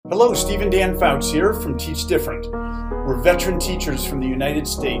Hello, Steve and Dan Fouts here from Teach Different. We're veteran teachers from the United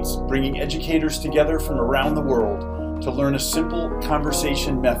States, bringing educators together from around the world to learn a simple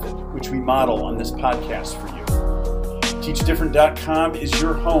conversation method, which we model on this podcast for you. TeachDifferent.com is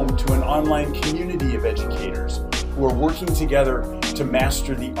your home to an online community of educators who are working together to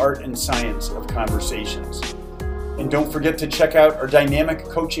master the art and science of conversations. And don't forget to check out our dynamic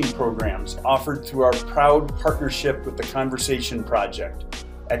coaching programs offered through our proud partnership with the Conversation Project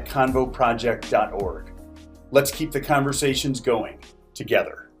at convoproject.org. Let's keep the conversations going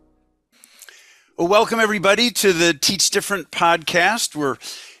together. Well, welcome everybody to the Teach Different podcast. We're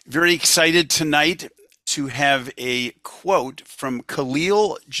very excited tonight to have a quote from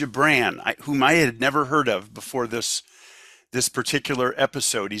Khalil Gibran, whom I had never heard of before this particular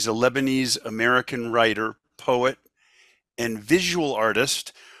episode. He's a Lebanese American writer, poet, and visual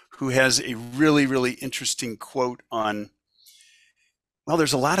artist who has a really, really interesting quote on, well,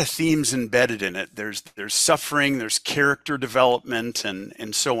 there's a lot of themes embedded in it. There's suffering, there's character development,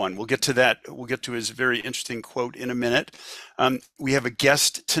 and so on. We'll get to that. We'll get to his very interesting quote in a minute. We have a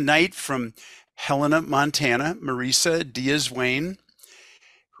guest tonight from Helena, Montana, Marisa Diaz-Wayne,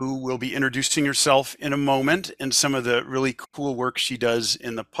 who will be introducing herself in a moment and some of the really cool work she does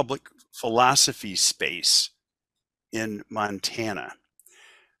in the public philosophy space in Montana.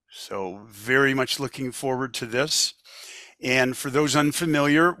 So very much looking forward to this. And for those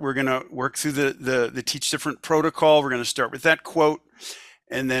unfamiliar, we're going to work through the Teach Different protocol. We're going to start with that quote,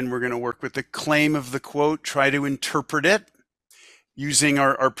 and then we're going to work with the claim of the quote, try to interpret it using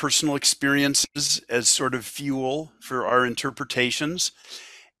our personal experiences as sort of fuel for our interpretations.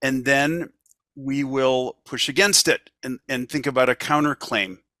 And then we will push against it and think about a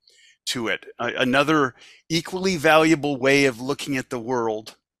counterclaim to it. Another equally valuable way of looking at the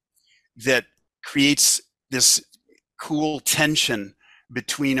world that creates this cool tension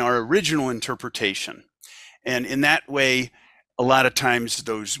between our original interpretation. And in that way, a lot of times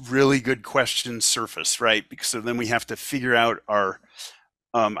those really good questions surface, right? Because so then we have to figure out our,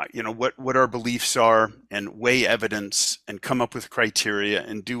 what our beliefs are and weigh evidence and come up with criteria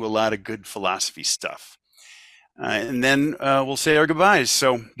and do a lot of good philosophy stuff. And then we'll say our goodbyes.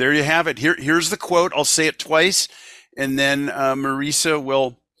 So there you have it. Here's the quote. I'll say it twice, and then Marisa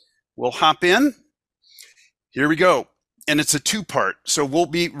will hop in. Here we go. And it's a two-part. So we'll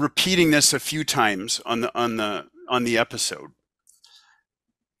be repeating this a few times on the episode.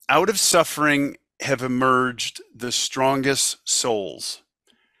 Out of suffering have emerged the strongest souls.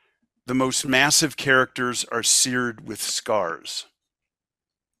 The most massive characters are seared with scars.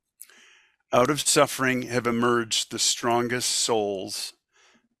 Out of suffering have emerged the strongest souls.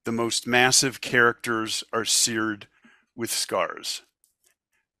 The most massive characters are seared with scars.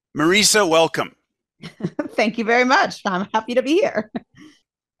 Marisa, welcome. Thank you very much. I'm happy to be here.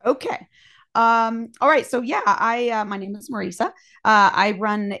 Okay. All right. So yeah, my name is Marisa. I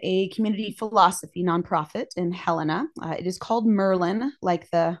run a community philosophy nonprofit in Helena. It is called Merlin,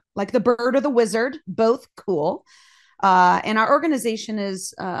 like the bird or the wizard, both cool. And our organization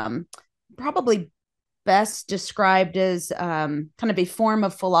is probably best described as kind of a form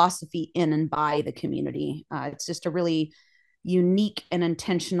of philosophy in and by the community. It's just a really unique and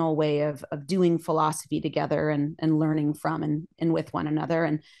intentional way of doing philosophy together and learning from and with one another.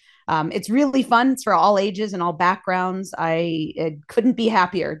 And it's really fun. It's for all ages and all backgrounds. I couldn't be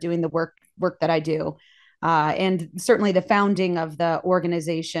happier doing the work that I do. And certainly the founding of the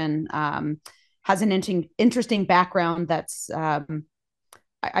organization has an interesting background that's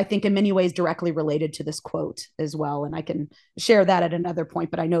I think in many ways directly related to this quote as well. And I can share that at another point,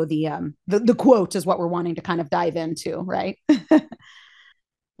 but I know the quote is what we're wanting to kind of dive into, right?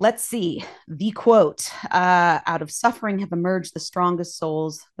 Let's see. The quote, out of suffering have emerged the strongest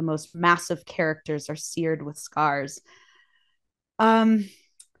souls. The most massive characters are seared with scars.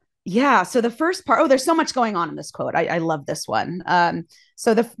 Yeah. So the first part, there's so much going on in this quote. I love this one.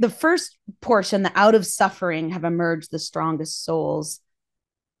 So the first portion, the out of suffering have emerged the strongest souls.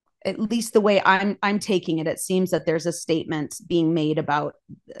 At least the way I'm taking it, it seems that there's a statement being made about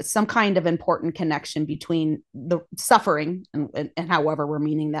some kind of important connection between the suffering and however we're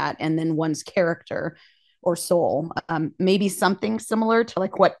meaning that, and then one's character or soul. Maybe something similar to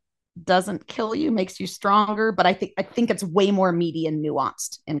like what doesn't kill you makes you stronger, but I think it's way more meaty and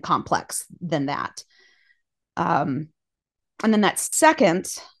nuanced and complex than that. And then that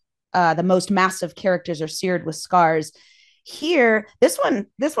second, the most massive characters are seared with scars. Here, this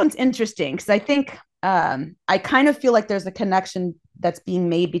one's interesting because I think I kind of feel like there's a connection that's being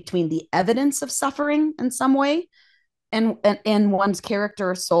made between the evidence of suffering in some way and one's character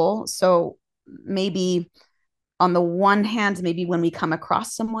or soul. So maybe on the one hand, maybe when we come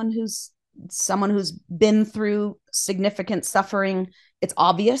across someone who's been through significant suffering, it's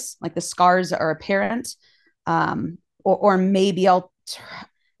obvious, like the scars are apparent. Or maybe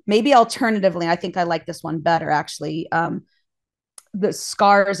alternatively, I think I like this one better actually. The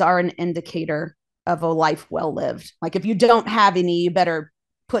scars are an indicator of a life well lived. Like if you don't have any, you better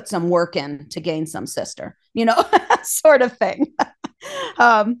put some work in to gain some, sister, sort of thing.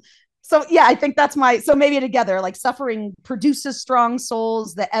 So yeah, I think so maybe together, like suffering produces strong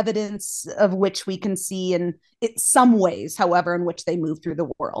souls, the evidence of which we can see in some ways, however, in which they move through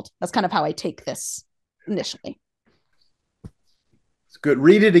the world. That's kind of how I take this initially. It's good.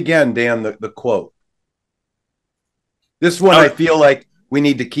 Read it again, Dan, the quote. This one, I feel like we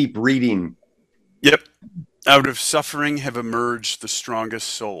need to keep reading. Yep. Out of suffering have emerged the strongest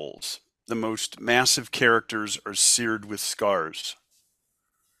souls. The most massive characters are seared with scars.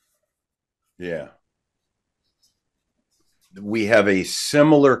 Yeah. We have a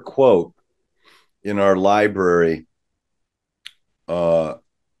similar quote in our library.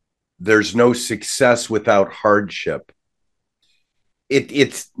 There's no success without hardship.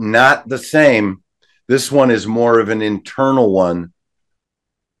 It's not the same. This one is more of an internal one,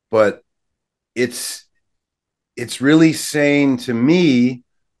 but it's really saying to me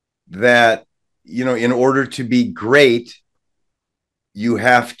that, in order to be great, you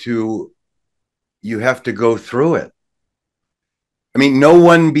have to go through it. I mean, no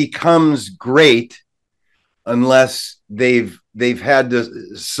one becomes great unless they've had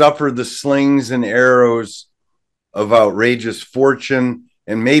to suffer the slings and arrows of outrageous fortune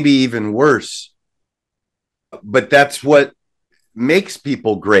and maybe even worse. But that's what makes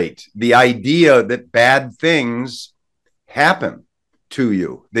people great. The idea that bad things happen to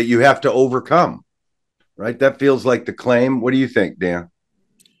you that you have to overcome, right? That feels like the claim. What do you think, Dan?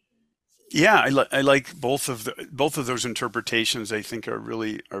 Yeah, I like both of those interpretations. I think are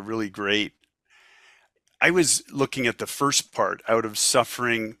really great. I was looking at the first part, out of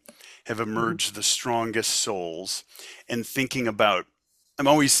suffering have emerged the strongest souls, and thinking about, I'm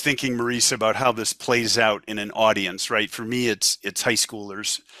always thinking, Marisa, about how this plays out in an audience, right? For me, it's high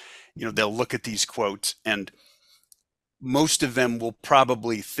schoolers. They'll look at these quotes, and most of them will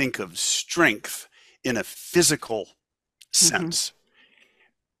probably think of strength in a physical sense,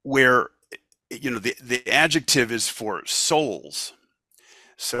 where the adjective is for souls.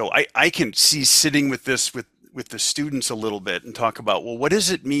 So I can see sitting with this with the students a little bit and talk about, well, what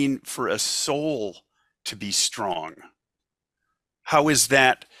does it mean for a soul to be strong? How does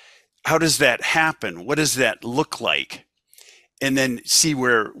that happen? What does that look like? And then see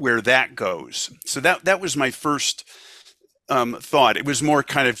where that goes. So that was my first thought. It was more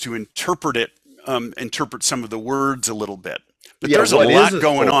kind of to interpret some of the words a little bit. But there's a lot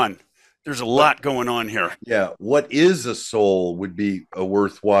going on. There's a lot going on here. Yeah. What is a soul would be a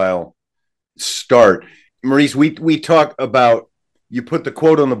worthwhile start. Maurice, we talk about, you put the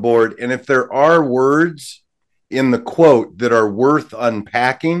quote on the board, and if there are words in the quote that are worth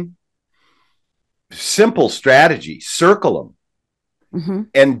unpacking, simple strategy, circle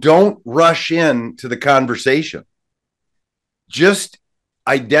them and don't rush into the conversation. Just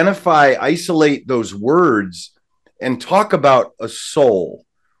isolate those words and talk about a soul.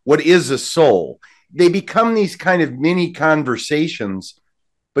 What is a soul? They become these kind of mini conversations,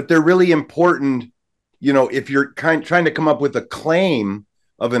 but they're really important. If you're trying to come up with a claim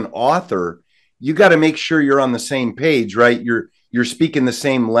of an author, you got to make sure you're on the same page, right? You're speaking the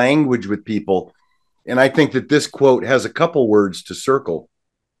same language with people. And I think that this quote has a couple words to circle.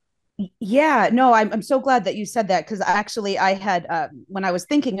 Yeah, no, I'm so glad that you said that, because actually I had, when I was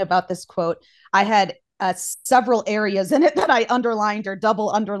thinking about this quote, I had several areas in it that I underlined or double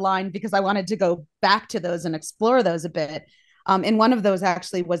underlined because I wanted to go back to those and explore those a bit. And one of those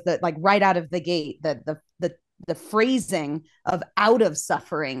actually was that, like, right out of the gate, the phrasing of "out of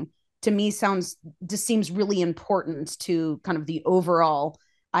suffering" to me seems really important to kind of the overall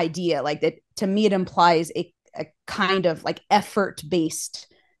idea. Like that, to me, it implies a kind of like effort-based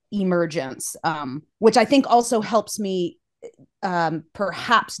emergence, which I think also helps me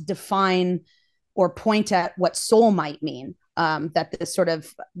perhaps define or point at what soul might mean. That this sort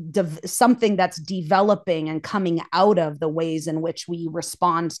of something that's developing and coming out of the ways in which we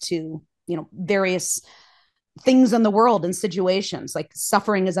respond to, various things in the world and situations. Like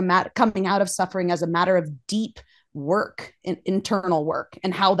suffering is coming out of suffering as a matter of deep work, internal work,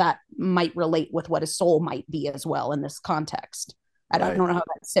 and how that might relate with what a soul might be as well in this context. I don't know how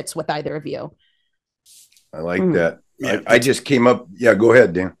that sits with either of you. I like that. Yeah, I just came up. Yeah, go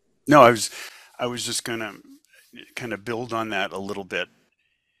ahead, Dan. No, I was just gonna kind of build on that a little bit,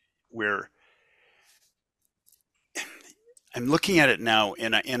 where I'm looking at it now,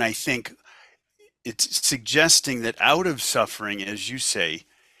 and I think it's suggesting that out of suffering, as you say,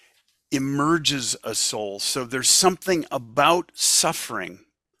 emerges a soul. So there's something about suffering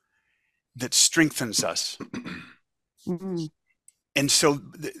that strengthens us. Mm-hmm. And so,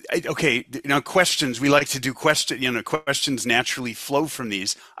 okay, now questions, we like to do questions naturally flow from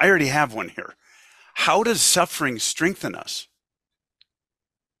these. I already have one here. How does suffering strengthen us?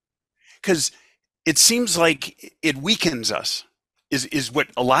 Because it seems like it weakens us, is what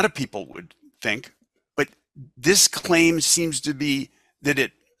a lot of people would think. But this claim seems to be that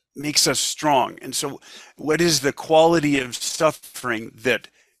it makes us strong. And so what is the quality of suffering that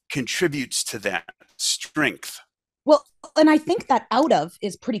contributes to that strength? Well, and I think that out of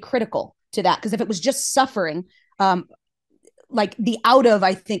is pretty critical to that, because if it was just suffering, like the out of,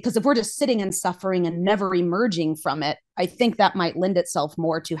 I think, because if we're just sitting in suffering and never emerging from it, I think that might lend itself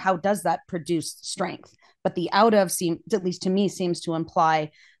more to how does that produce strength. But the out of seems, at least to me, seems to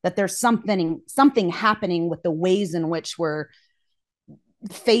imply that there's something happening with the ways in which we're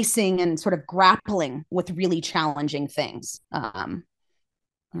facing and sort of grappling with really challenging things. I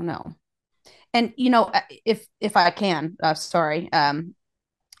don't know. And, you know, if I can, sorry, I'm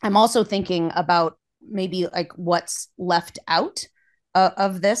also thinking about maybe like what's left out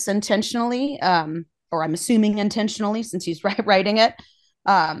of this intentionally, or I'm assuming intentionally since he's writing it.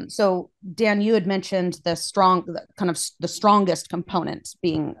 So Dan, you had mentioned the strongest component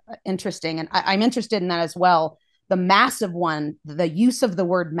being interesting. And I'm interested in that as well. The massive one, the use of the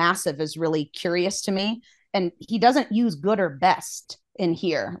word massive is really curious to me. And he doesn't use good or best in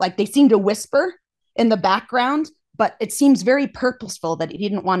here. Like they seem to whisper in the background, but it seems very purposeful that he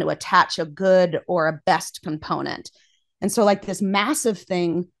didn't want to attach a good or a best component. And so like this massive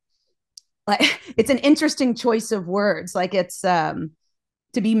thing, like it's an interesting choice of words. Like it's to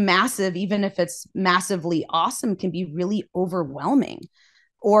be massive, even if it's massively awesome, can be really overwhelming.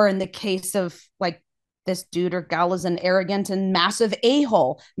 Or in the case of like this dude or gal is an arrogant and massive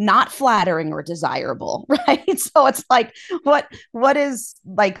a-hole, not flattering or desirable, right? So it's like, what is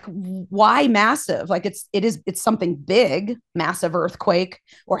like, why massive? Like it's something big, massive earthquake,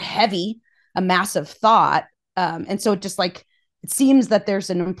 or heavy, a massive thought. And so it just like, it seems that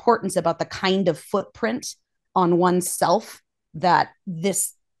there's an importance about the kind of footprint on oneself that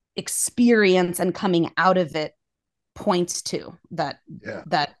this experience and coming out of it points to. I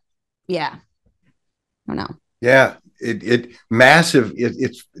don't know. Yeah, it massive.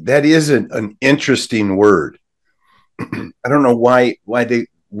 It's that is an interesting word. I don't know why they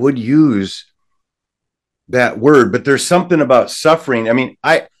would use that word, but there's something about suffering. I mean,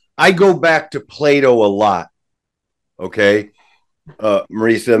 I go back to Plato a lot. Okay,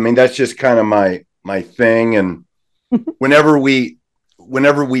 Marisa. I mean, that's just kind of my thing. And whenever we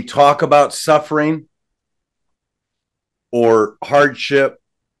talk about suffering or hardship,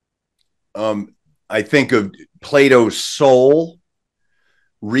 I think of Plato's soul,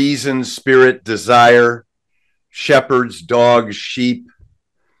 reason, spirit, desire, shepherds, dogs, sheep.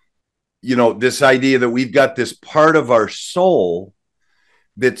 You know, this idea that we've got this part of our soul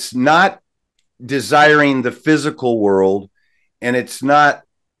that's not desiring the physical world, and it's not,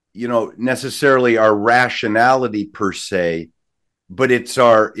 you know, necessarily our rationality per se, but it's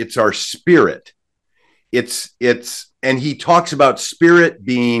our spirit. And he talks about spirit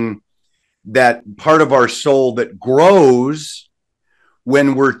being that part of our soul that grows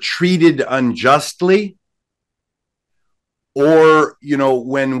when we're treated unjustly, or, you know,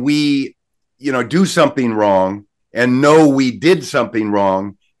 when we, you know, do something wrong and know we did something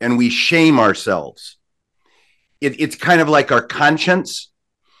wrong and we shame ourselves. It's kind of like our conscience.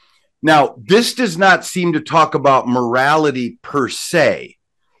 Now, this does not seem to talk about morality per se.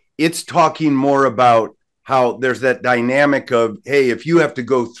 It's talking more about how there's that dynamic of, hey, if you have to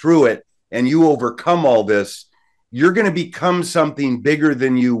go through it and you overcome all this, you're going to become something bigger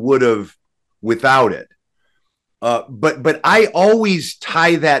than you would have without it. But I always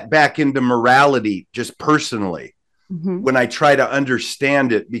tie that back into morality, just personally, when I try to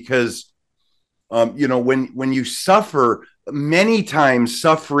understand it, because, you know, when you suffer, many times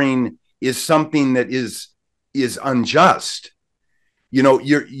suffering is something that is unjust. You know,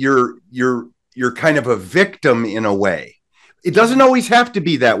 you're kind of a victim in a way. It doesn't always have to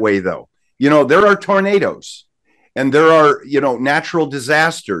be that way, though. You know, there are tornadoes and there are, you know, natural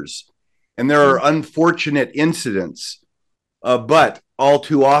disasters and there are unfortunate incidents. But all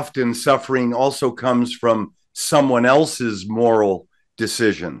too often, suffering also comes from someone else's moral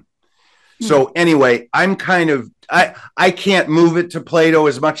decision. So anyway, I'm kind of, I can't move it to Plato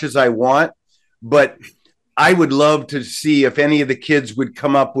as much as I want, but I would love to see if any of the kids would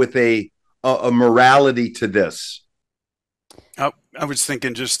come up with a morality to this. I was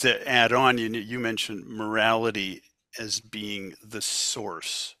thinking, just to add on, you mentioned morality as being the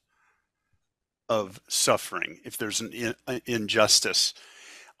source of suffering if there's an injustice.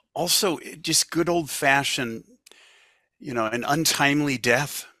 Also, just good old fashioned, an untimely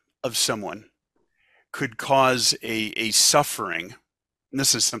death of someone could cause a suffering. And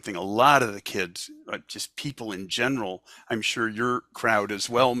this is something a lot of the kids, just people in general, I'm sure your crowd as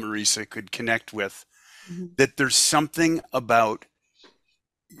well, Marisa, could connect with, that there's something about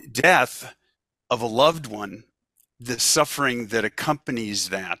death of a loved one, the suffering that accompanies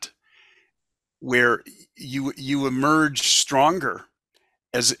that, where you emerge stronger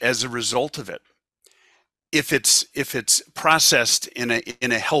as a result of it, if it's processed in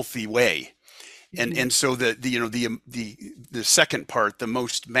a healthy way. And so the second part, the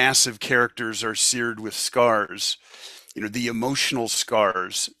most massive characters are seared with scars, the emotional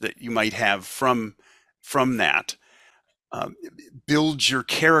scars that you might have from that, builds your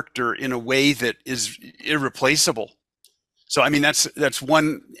character in a way that is irreplaceable. So, I mean, that's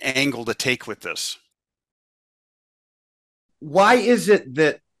one angle to take with this. Why is it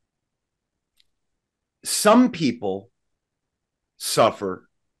that some people suffer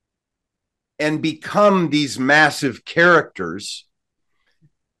and become these massive characters,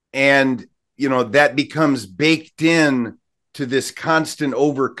 and that becomes baked in to this constant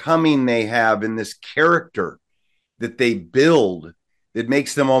overcoming they have in this character that they build that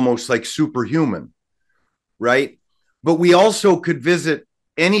makes them almost like superhuman, right? But we also could visit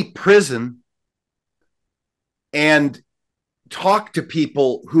any prison and talk to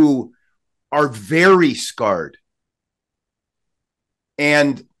people who are very scarred.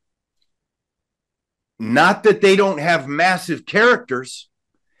 And not that they don't have massive characters.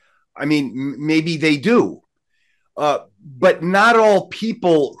 I mean, maybe they do. But not all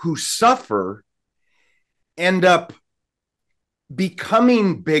people who suffer end up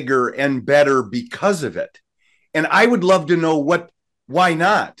becoming bigger and better because of it. And I would love to know why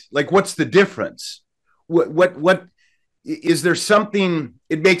not? Like, what's the difference? What is there something?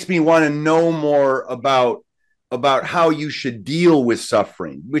 It makes me want to know more about how you should deal with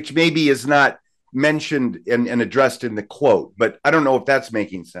suffering, which maybe is not mentioned and addressed in the quote, but I don't know if that's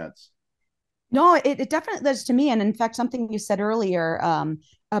making sense. No, it definitely does to me. And in fact, something you said earlier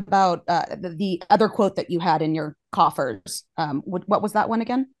about the other quote that you had in your coffers. What was that one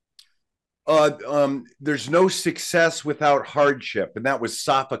again? There's no success without hardship, and that was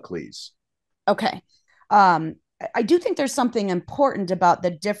Sophocles. Okay. I do think there's something important about the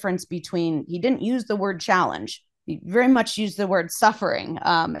difference between, he didn't use the word challenge. He very much used the word suffering.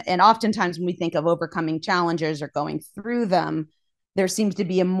 And oftentimes when we think of overcoming challenges or going through them, there seems to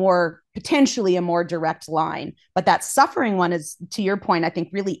be potentially a more direct line. But that suffering one is, to your point, I think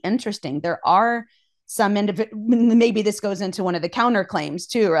really interesting. There are some maybe this goes into one of the counterclaims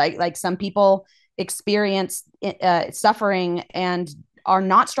too, right? Like some people experience suffering and are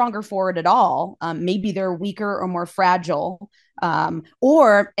not stronger for it at all. Maybe they're weaker or more fragile, and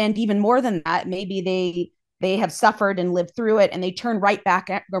even more than that, maybe they have suffered and lived through it and they turn right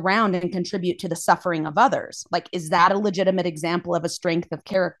back around and contribute to the suffering of others. Like, is that a legitimate example of a strength of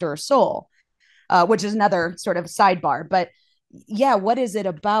character or soul? Which is another sort of sidebar. But yeah, what is it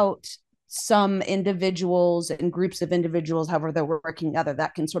about some individuals and groups of individuals, however they're working together,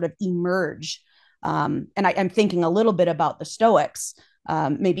 that can sort of emerge? And I'm thinking a little bit about the Stoics,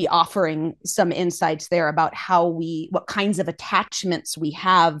 maybe offering some insights there about what kinds of attachments we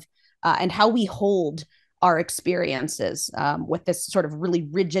have, and how we hold our experiences with this sort of really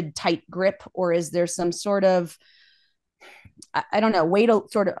rigid, tight grip, or is there some sort of, I don't know, way to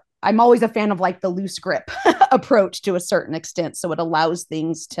sort of, I'm always a fan of like the loose grip approach to a certain extent. So it allows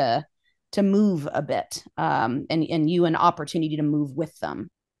things to move a bit, and you an opportunity to move with them.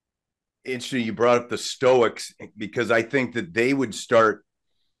 Interesting. You brought up the Stoics, because I think that they would start,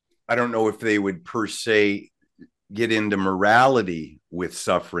 I don't know if they would per se get into morality with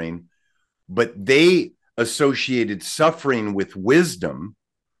suffering, but they associated suffering with wisdom,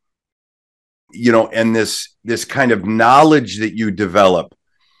 and this kind of knowledge that you develop.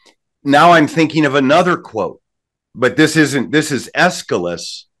 Now I'm thinking of another quote, but this is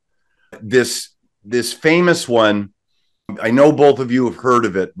Aeschylus, this famous one. I know both of you have heard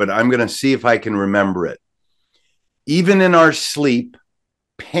of it, but I'm going to see if I can remember it. Even in our sleep,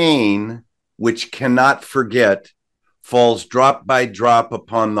 pain, which cannot forget, falls drop by drop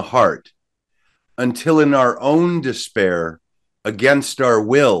upon the heart, until in our own despair, against our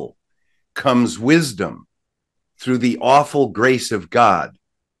will, comes wisdom through the awful grace of God.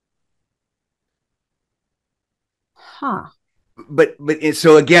 Huh. But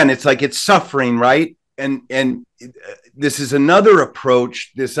so again, it's like it's suffering, right? And this is another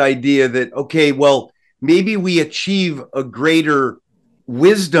approach, this idea that, okay, well, maybe we achieve a greater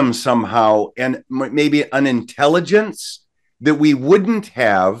wisdom somehow, and maybe an intelligence that we wouldn't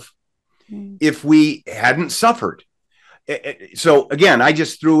have if we hadn't suffered. So again, I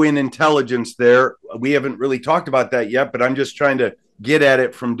just threw in intelligence there. We haven't really talked about that yet, but I'm just trying to get at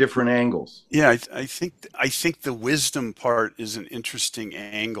it from different angles. Yeah, I think the wisdom part is an interesting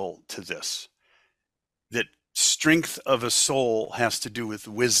angle to this. That strength of a soul has to do with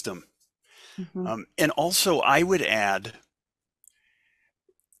wisdom. And also, I would add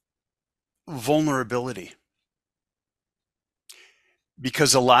vulnerability.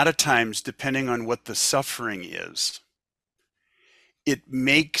 Because a lot of times, depending on what the suffering is, it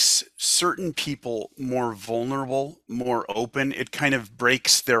makes certain people more vulnerable, more open. It kind of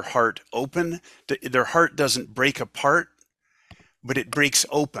breaks their heart open. Their heart doesn't break apart, but it breaks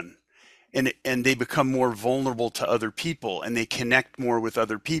open. And they become more vulnerable to other people, and they connect more with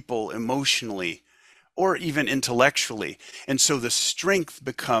other people emotionally or even intellectually. And so the strength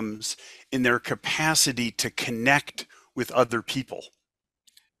becomes in their capacity to connect with other people.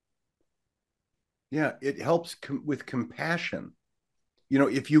 Yeah, it helps with compassion. You know,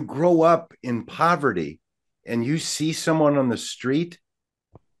 if you grow up in poverty and you see someone on the street,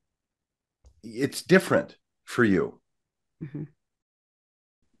 it's different for you.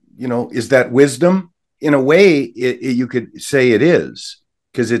 You know, is that wisdom? In a way, you could say it is,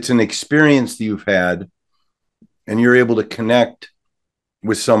 because it's an experience that you've had and you're able to connect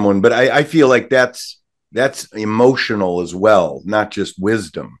with someone. But I feel like that's emotional as well, not just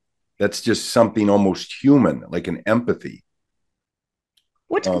wisdom. That's just something almost human, like an empathy.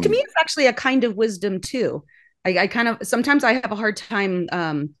 Which to me is actually a kind of wisdom too. I kind of, sometimes I have a hard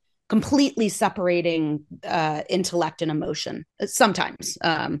time completely separating intellect and emotion. Sometimes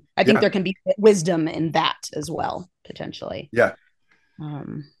I think there can be wisdom in that as well, potentially. Yeah.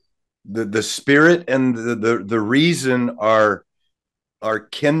 The spirit and the reason are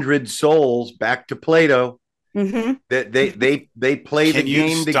kindred souls. Back to Plato. That they play the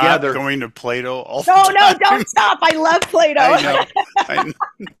game together. Stop going to Plato all the time? No, don't stop. I love Plato. I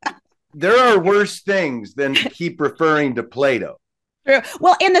know. There are worse things than to keep referring to Plato.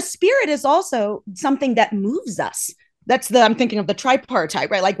 Well, and the spirit is also something that moves us. I'm thinking of the tripartite,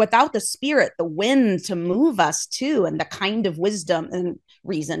 right? Like without the spirit, the wind to move us too, and the kind of wisdom and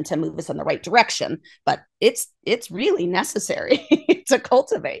reason to move us in the right direction. But it's really necessary to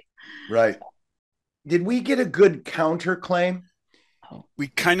cultivate. Right. Did we get a good counterclaim? We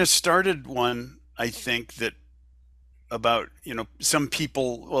kind of started one, I think, that about, some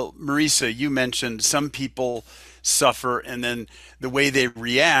people, well, Marisa, you mentioned some people suffer, and then the way they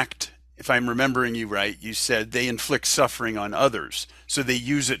react, if I'm remembering you right, you said they inflict suffering on others. So they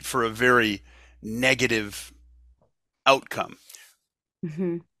use it for a very negative outcome.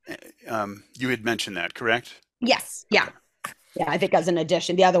 You had mentioned that, correct? Yes. Yeah. Yeah, I think as an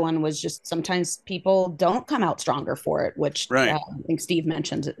addition, the other one was just sometimes people don't come out stronger for it, which I think Steve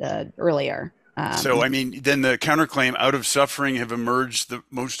mentioned earlier. So, I mean, then the counterclaim, out of suffering have emerged the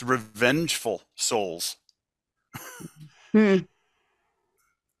most revengeful souls. Read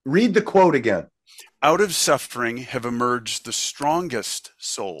the quote again. Out of suffering have emerged the strongest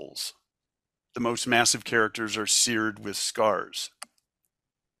souls. The most massive characters are seared with scars.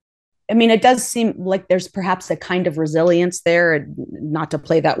 I mean, it does seem like there's perhaps a kind of resilience there, not to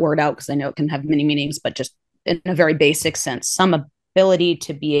play that word out because I know it can have many meanings, but just in a very basic sense, some ability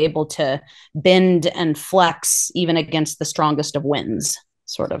to be able to bend and flex even against the strongest of winds,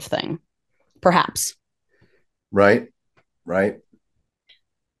 sort of thing, perhaps. Right.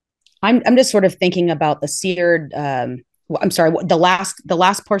 I'm just sort of thinking about the seared. I'm sorry. The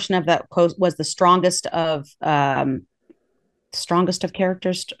last portion of that quote was the strongest of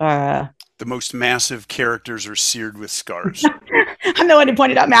characters. The most massive characters are seared with scars. I'm the one who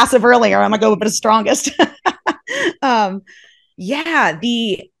pointed out massive earlier. I'm gonna go with the strongest.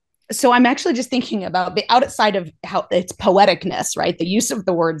 So I'm actually just thinking about the outside of how its poeticness, right? The use of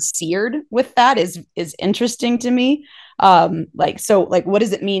the word seared with that is interesting to me. What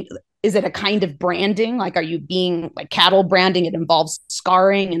does it mean? Is it a kind of branding? Like, are you being like cattle branding? It involves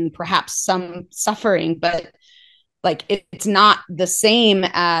scarring and perhaps some suffering, but like it's not the same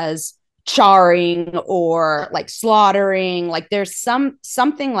as charring or like slaughtering. Like there's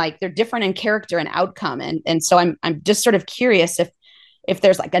something like they're different in character and outcome. And so I'm just sort of curious if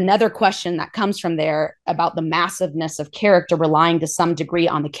there's like another question that comes from there about the massiveness of character relying to some degree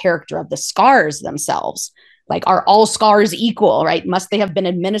on the character of the scars themselves. Like, are all scars equal, right? Must they have been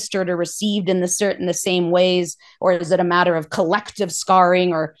administered or received in the same ways? Or is it a matter of collective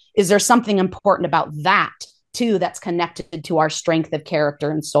scarring? Or is there something important about that too, that's connected to our strength of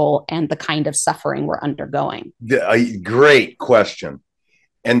character and soul and the kind of suffering we're undergoing? Great question.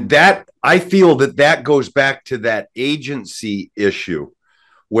 And that, I feel that goes back to that agency issue,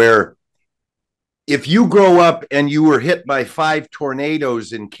 where if you grow up and you were hit by 5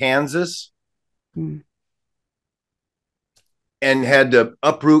 tornadoes in Kansas and had to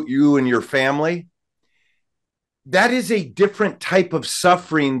uproot you and your family, that is a different type of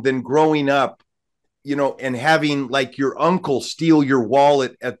suffering than growing up, and having like your uncle steal your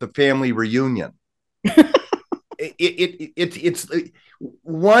wallet at the family reunion. It's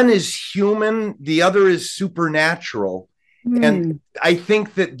one is human, the other is supernatural. And I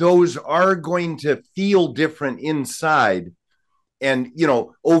think that those are going to feel different inside, and,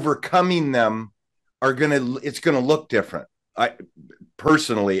 overcoming them it's going to look different.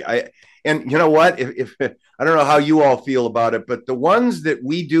 And you know what, if I don't know how you all feel about it, but the ones that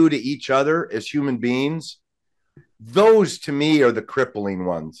we do to each other as human beings, those to me are the crippling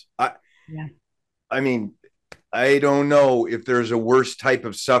ones. I mean, I don't know if there's a worse type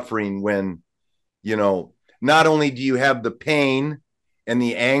of suffering when, not only do you have the pain and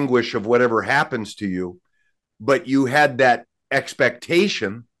the anguish of whatever happens to you, but you had that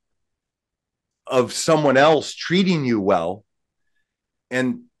expectation of someone else treating you well,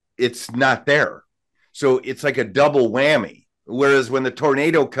 and it's not there. So it's like a double whammy. Whereas when the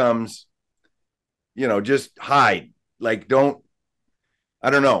tornado comes, just hide. Like, I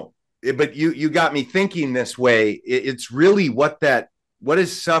don't know. But you got me thinking this way. It's really what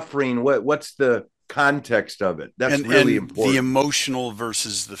is suffering? What's the context of it? That's really important. The emotional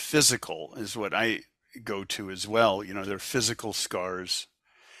versus the physical is what I go to as well. Their physical scars.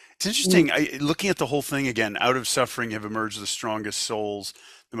 It's interesting. Looking at the whole thing again, out of suffering have emerged the strongest souls.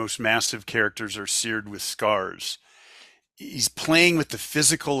 The most massive characters are seared with scars. He's playing with the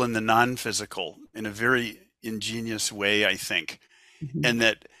physical and the non-physical in a very ingenious way, I think. And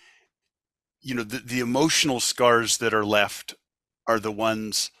that, the emotional scars that are left are the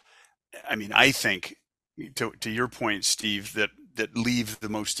ones, I think, to your point, Steve, that leave the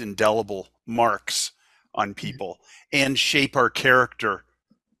most indelible marks on people and shape our character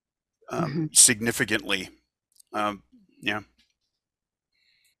significantly.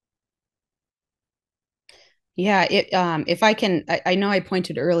 Yeah, if I can, I know I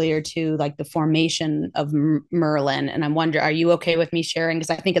pointed earlier to like the formation of Merlin, and I'm wondering, are you okay with me sharing? Because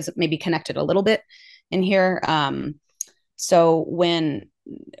I think it's maybe connected a little bit in here. So when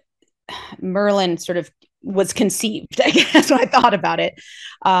Merlin sort of was conceived, I guess, when I thought about it,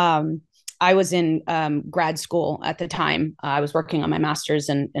 I was in grad school at the time. I was working on my master's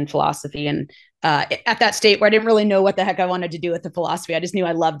in philosophy, and at that state where I didn't really know what the heck I wanted to do with the philosophy. I just knew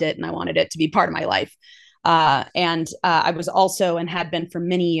I loved it and I wanted it to be part of my life. And I was also, and had been for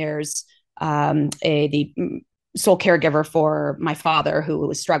many years, the sole caregiver for my father, who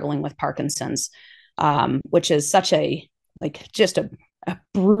was struggling with Parkinson's, which is such just a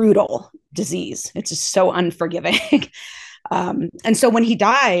brutal disease. It's just so unforgiving. And so when he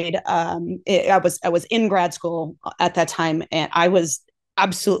died, I was in grad school at that time, and I was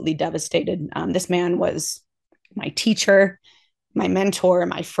absolutely devastated. This man was my teacher, my mentor,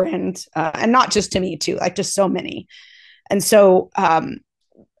 my friend, and not just to me too, like just so many. And so,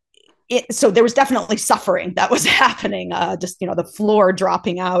 so there was definitely suffering that was happening, just, the floor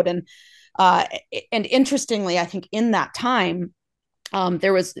dropping out. And interestingly, I think in that time,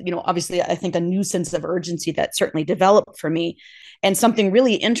 there was, obviously, I think a new sense of urgency that certainly developed for me. And something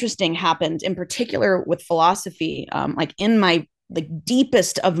really interesting happened, in particular with philosophy, like in my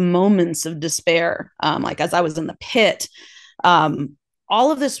deepest of moments of despair, like as I was in the pit,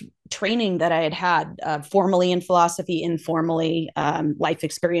 all of this training that I had formally in philosophy, informally, life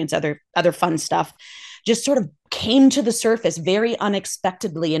experience, other fun stuff, just sort of came to the surface very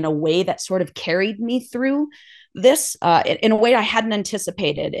unexpectedly in a way that sort of carried me through this in a way I hadn't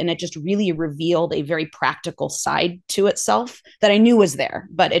anticipated. And it just really revealed a very practical side to itself that I knew was there,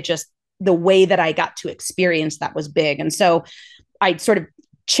 but it just, the way that I got to experience that was big. And so I sort of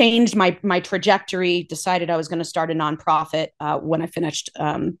changed my trajectory, decided I was going to start a nonprofit when I finished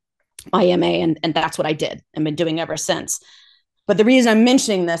my MA, and that's what I did and been doing ever since. But the reason I'm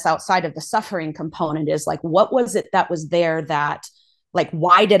mentioning this outside of the suffering component is like, what was it that was there that, like,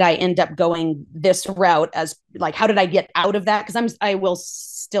 why did I end up going this route? As like, how did I get out of that? Because I will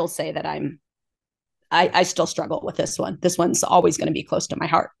still say that I still struggle with this one. This one's always going to be close to my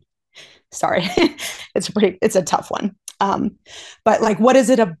heart. Sorry. It's a tough one. But like, what is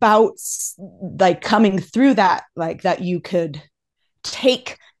it about like coming through that, like that you could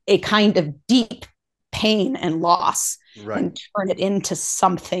take a kind of deep pain and loss, right, and turn it into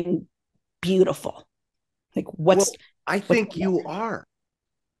something beautiful? Like what's Well, I think you are.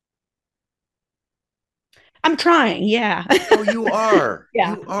 I'm trying. Yeah. Oh, you are.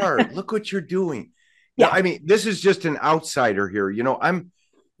 Yeah. You are. Look what you're doing. Now, Yeah. I mean, this is just an outsider here. You know,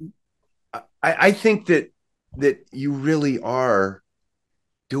 I think that you really are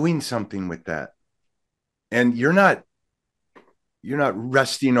doing something with that. And you're not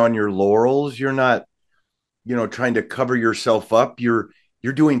resting on your laurels. You're not, trying to cover yourself up. You're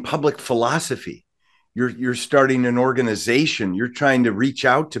doing public philosophy. You're starting an organization. You're trying to reach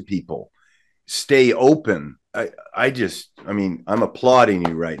out to people, stay open. I mean, I'm applauding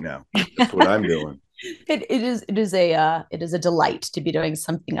you right now. That's what I'm doing. It is a delight to be doing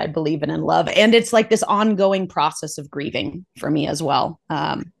something I believe in and love, and it's like this ongoing process of grieving for me as well.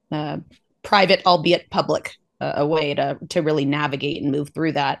 Private, albeit public, a way to really navigate and move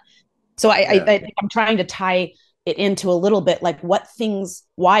through that. So Yeah. I think I'm trying to tie it into a little bit like what things,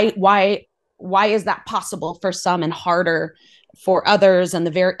 why is that possible for some and harder for others, and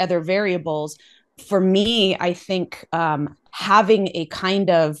the other variables. For me, I think having a kind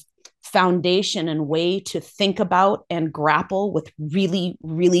of foundation and way to think about and grapple with really,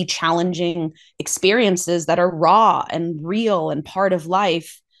 really challenging experiences that are raw and real and part of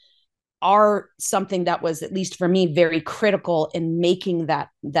life are something that was, at least for me, very critical in making that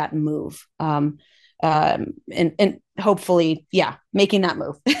move. And hopefully, yeah, making that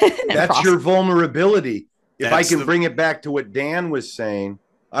move. That's your vulnerability. If I That's can the- bring it back to what Dan was saying,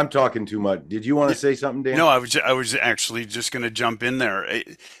 I'm talking too much. Did you want to say something, Dan? No, I was actually just going to jump in there.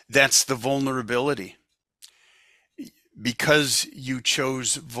 That's the vulnerability. Because you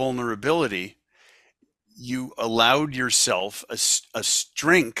chose vulnerability, you allowed yourself a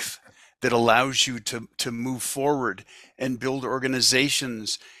strength that allows you to move forward and build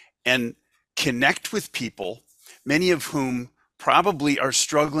organizations and connect with people, many of whom probably are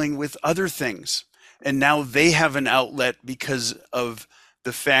struggling with other things. And now they have an outlet because of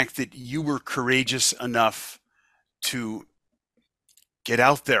the fact that you were courageous enough to get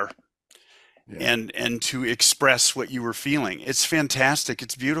out there. Yeah. And to express what you were feeling. It's fantastic.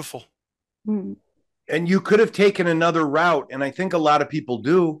 It's beautiful. Mm. And you could have taken another route, and I think a lot of people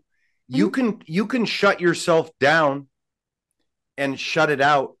do. You can shut yourself down and shut it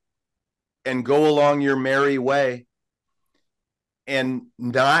out and go along your merry way and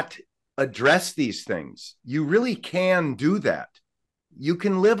not address these things. You really can do that. You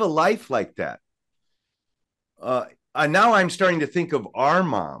can live a life like that. Now I'm starting to think of our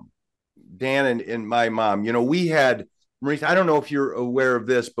mom, Dan and my mom. You know, we had, Marisa, I don't know if you're aware of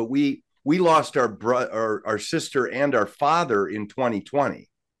this, but we lost our sister and our father in 2020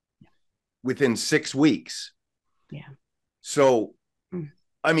 within 6 weeks. Yeah. So,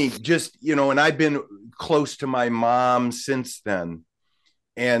 I mean, just, and I've been close to my mom since then.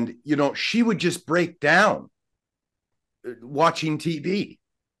 And, she would just break down watching TV.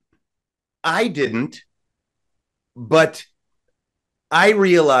 I didn't, but I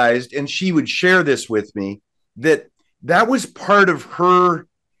realized, and she would share this with me, that was part of her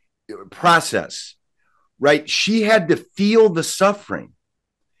process, right? She had to feel the suffering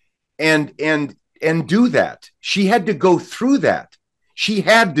and do that. She had to go through that. She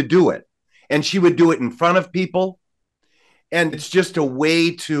had to do it. And she would do it in front of people. And it's just a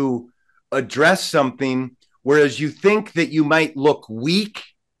way to address something. Whereas you think that you might look weak,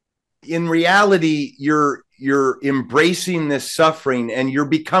 in reality, you're embracing this suffering and you're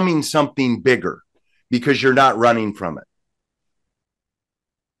becoming something bigger because you're not running from it.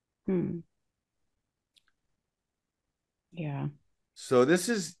 Yeah. So this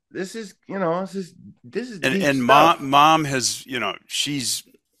is and mom has, she's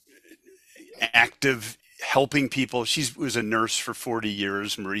active helping people. She was a nurse for 40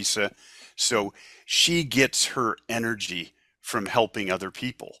 years, Marisa. So she gets her energy from helping other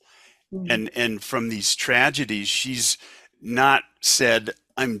people. And from these tragedies, she's not said,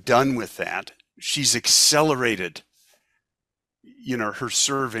 I'm done with that. She's accelerated, her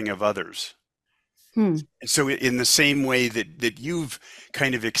serving of others. And so in the same way that you've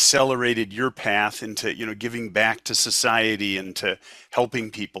kind of accelerated your path into, giving back to society and to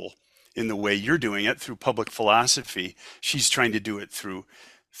helping people in the way you're doing it through public philosophy, she's trying to do it through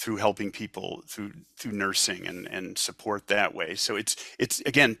helping people through nursing and support that way. So it's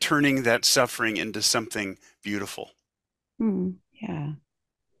again turning that suffering into something beautiful. Yeah.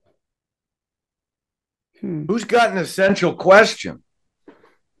 Who's got an essential question?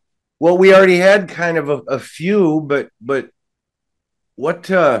 Well, we already had kind of a few, but what?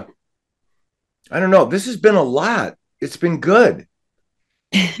 I don't know. This has been a lot. It's been good.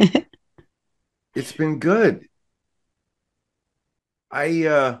 It's been good.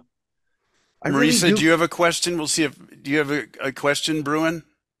 Marisa, do you have a question? We'll see do you have a question brewing?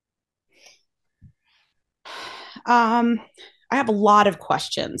 I have a lot of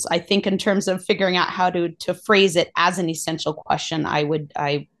questions. I think in terms of figuring out how to phrase it as an essential question, I would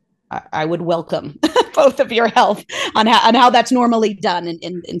welcome both of your help on how that's normally done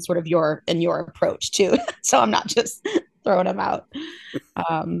in sort of your approach too. So I'm not just throwing them out.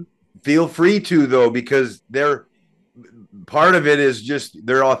 Feel free to, though, because part of it is just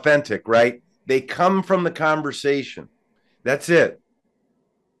they're authentic, right? They come from the conversation. That's it.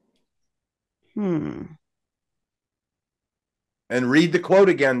 And read the quote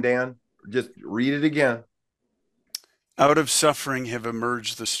again, Dan. Just read it again. Out of suffering have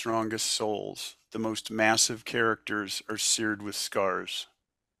emerged the strongest souls. The most massive characters are seared with scars.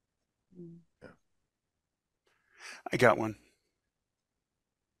 Yeah. I got one.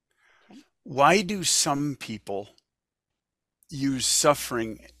 Okay. Why do some people use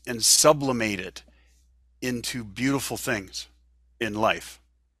suffering and sublimate it into beautiful things in life?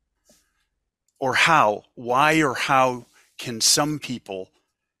 Or why or how can some people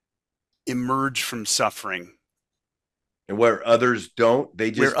emerge from suffering? And where others don't,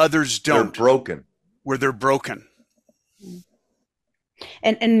 where others don't, they're broken. Where they're broken.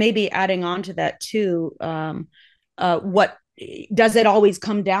 And maybe adding on to that too, what does it always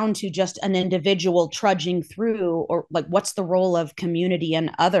come down to just an individual trudging through, or like what's the role of community and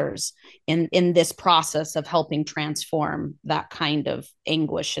others in this process of helping transform that kind of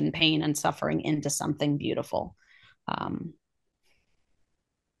anguish and pain and suffering into something beautiful?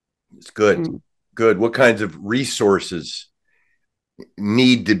 It's good. Good. What kinds of resources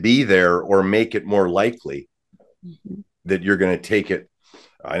need to be there or make it more likely that you're going to take it?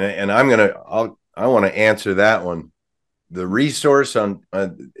 And I want to answer that one. The resource on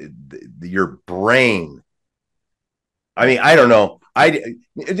your brain. I mean, I don't know.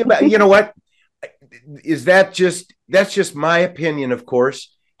 You know what? That's just my opinion, of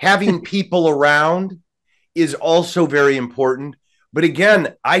course. Having people around is also very important. But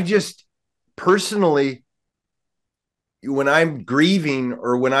again, I just personally, when I'm grieving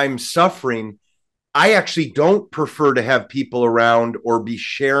or when I'm suffering, I actually don't prefer to have people around or be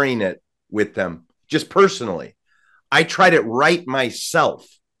sharing it with them, just personally. I tried it right myself,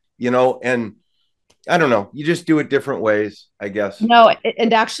 and I don't know. You just do it different ways, I guess. No,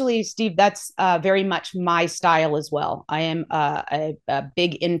 and actually, Steve, that's very much my style as well. I am a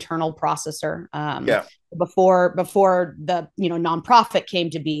big internal processor. Before the nonprofit came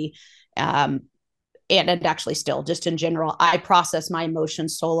to be, and actually still just in general, I process my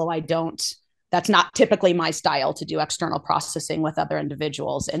emotions solo. That's not typically my style to do external processing with other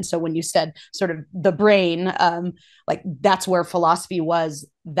individuals. And so when you said sort of the brain, like that's where philosophy was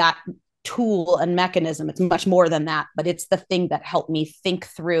that tool and mechanism. It's much more than that, but it's the thing that helped me think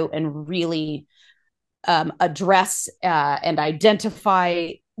through and really address and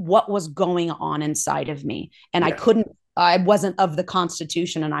identify what was going on inside of me. And I wasn't of the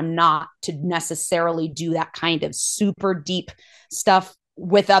constitution, and I'm not to necessarily do that kind of super deep stuff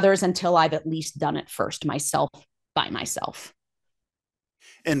with others until I've at least done it first myself by myself.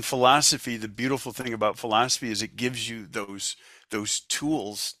 And philosophy, the beautiful thing about philosophy is it gives you those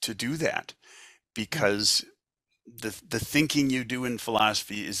tools to do that, because the thinking you do in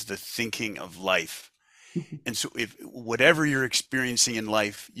philosophy is the thinking of life. And so if whatever you're experiencing in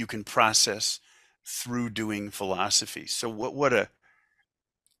life, you can process through doing philosophy. So what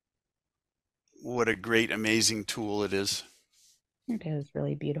a great, amazing tool it is. It is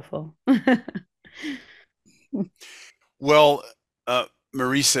really beautiful. Well,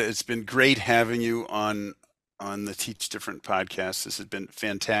 Marisa, it's been great having you on the Teach Different podcast. This has been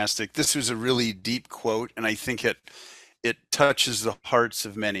fantastic. This was a really deep quote, and I think it touches the hearts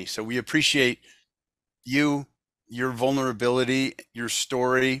of many. So we appreciate you, your vulnerability, your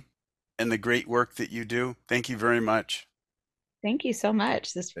story, and the great work that you do. Thank you very much. Thank you so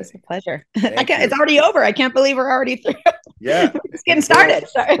much. This was a pleasure. It's already over. I can't believe we're already through. Yeah. It's getting started.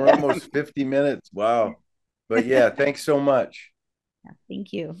 Sorry. We're almost 50 minutes. Wow. But yeah, thanks so much. Yeah,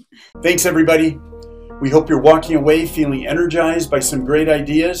 thank you. Thanks, everybody. We hope you're walking away feeling energized by some great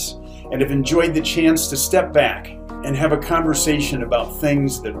ideas and have enjoyed the chance to step back and have a conversation about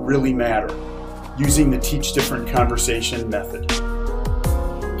things that really matter using the Teach Different conversation method.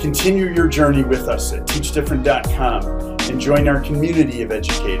 Continue your journey with us at teachdifferent.com and join our community of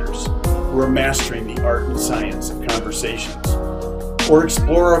educators who are mastering the art and science of conversations. Or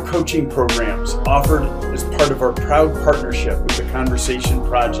explore our coaching programs offered as part of our proud partnership with the Conversation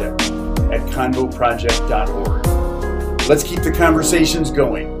Project at convoproject.org. Let's keep the conversations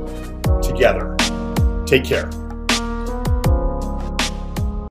going together. Take care.